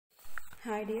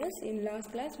Hi dears, in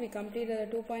last class we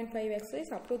completed the 2.5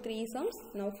 exercise up to 3 sums.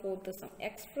 Now fourth sum,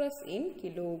 express in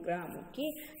kilogram.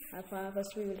 Okay,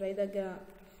 first we will write the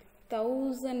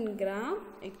 1000 gram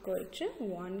equal to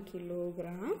 1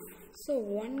 kilogram. So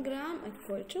 1 gram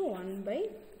equal to 1 by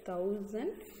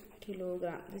 1000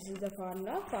 kilogram. This is the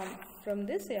formula. From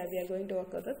this we are going to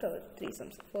work out the 3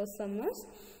 sums. First sum is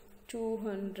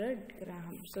 200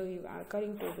 grams. So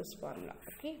according to this formula,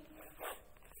 okay,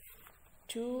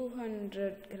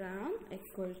 200 gram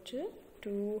equal to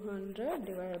 200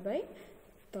 divided by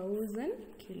 1000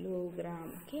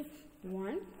 kilogram. Okay,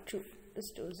 1 2, this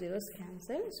 2 zeros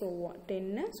cancel, so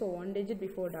 10, so 1 digit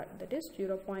before that, that is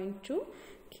 0.2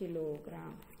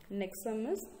 kilogram. Next sum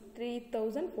is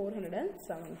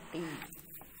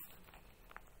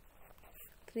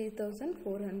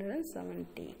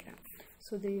 3470 gram.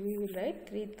 So we will write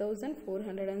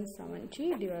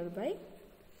 3470 divided by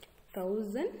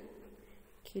 1000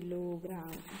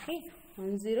 kilogram. Okay,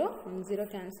 1 0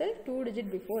 cancel, 2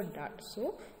 digit before dot,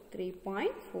 so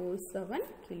 3.47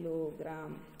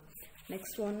 kilogram.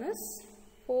 Next one is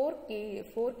 4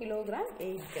 kilogram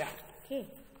 8 gram. Okay,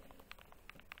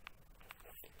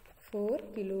 4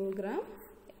 kilogram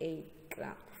 8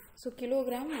 gram. So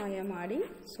kilogram I am adding,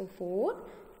 so 4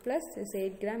 plus this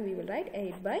 8 gram we will write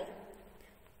 8 by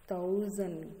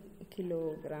 1000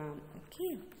 kilogram.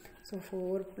 Okay, so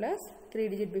 4 plus 3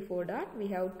 digit before that, we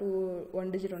have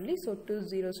 1 digit only, so 2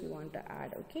 zeros we want to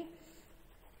add. Okay,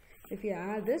 if you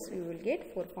add this we will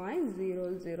get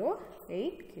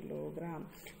 4.008 kilogram.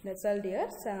 That's all dear.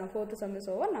 Fourth sum is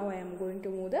over. Now I am going to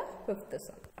move the fifth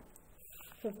sum.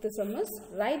 Fifth sum is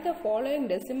write the following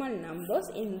decimal numbers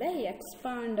in the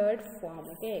expanded form.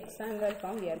 Okay, expanded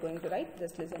form we are going to write.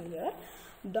 Just listen here.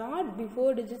 Dot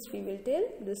before digits we will tell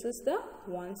this is the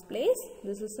ones place,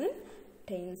 this is in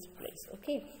tens place.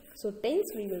 Okay, so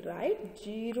tens we will write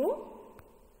 0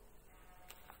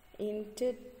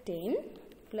 into 10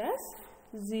 plus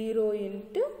 0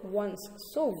 into ones,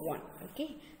 so 1.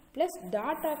 Okay, plus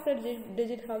dot after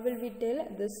digit, how will we tell?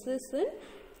 This is in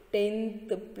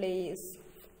 10th place,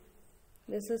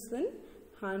 this is in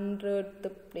 100th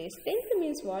place. 10th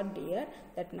means what dear?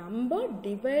 That number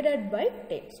divided by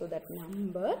 10. So that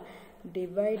number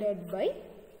divided by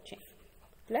 10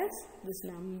 plus this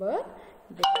number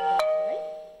divided by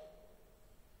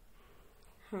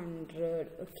 100.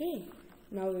 Okay,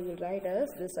 now we will write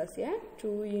as this as a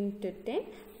 2 into 10.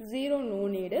 0 no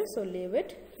need, so leave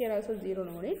it. Here also 0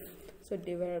 no need, so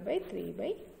divided by 3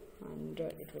 by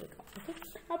 100 it will come. Okay,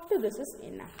 up to this is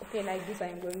enough. Okay, like this I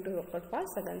am going to record for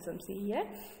second sum. See here,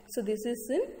 so this is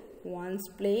in ones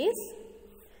place,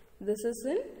 this is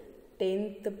in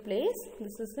 10th place,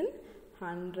 this is in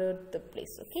 100th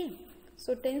place. Okay,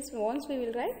 so tens once we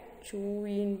will write 2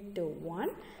 into 1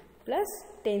 plus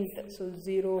 10th, so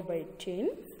 0 by 10,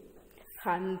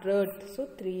 100th, so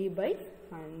 3 by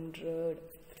 100.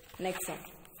 Next one,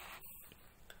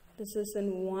 this is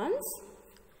in ones,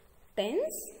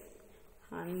 tens,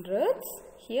 hundreds,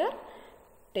 here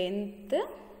 10th,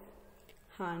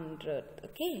 100th.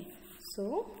 Okay,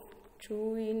 so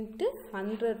 2 into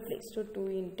 100 place, so 2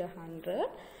 into 100,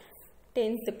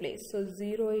 10th place, so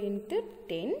 0 into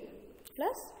 10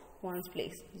 plus 1's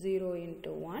place, 0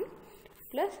 into 1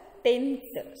 plus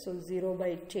 10th, so 0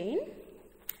 by 10,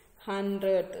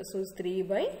 100th, so 3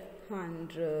 by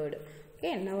 100.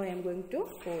 Okay, now I am going to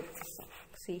fourth sum.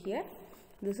 See here,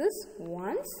 this is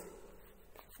ones.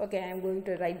 Okay, I am going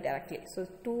to write directly. So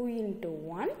 2 into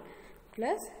 1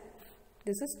 plus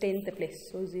this is 10th place,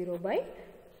 so 0 by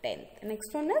 10th.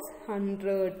 Next one is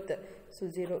 100th, so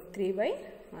 3 by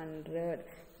 100.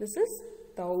 This is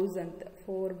 1000th,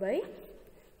 4 by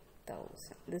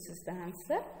 1000. This is the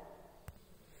answer.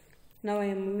 Now I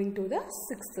am moving to the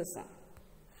sixth sum.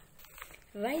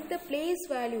 Write the place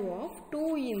value of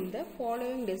 2 in the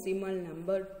following decimal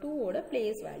number. 2 oda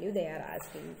place value they are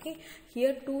asking. Okay,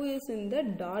 here 2 is in the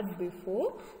dot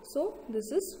before, so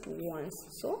this is ones,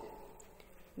 so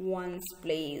ones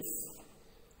place.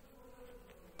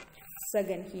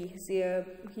 Second, here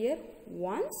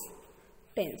ones,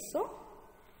 tens, so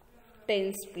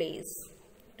tens place.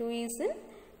 2 is in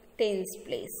tens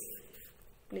place.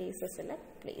 Place,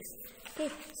 select place. Okay,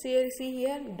 so see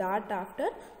here dot after,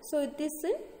 so it is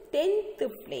in 10th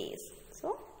place,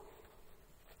 so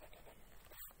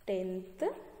 10th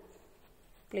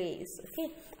place.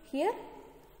 Okay, here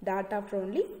dot after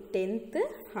only 10th,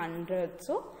 100th,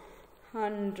 so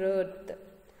 100th,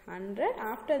 100,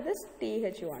 after this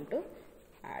th you want to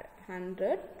add,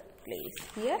 100th place.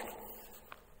 Here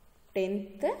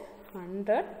 10th,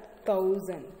 100th,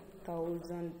 1000,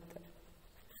 1000th,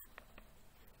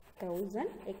 1000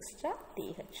 extra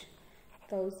th,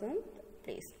 1000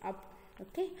 place up.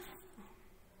 Okay,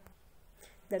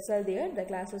 that's all there. The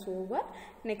class is over.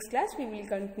 Next class we will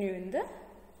continue in the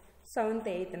 7th,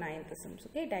 8th, 9th sims.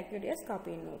 Okay, take it as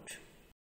copy and note.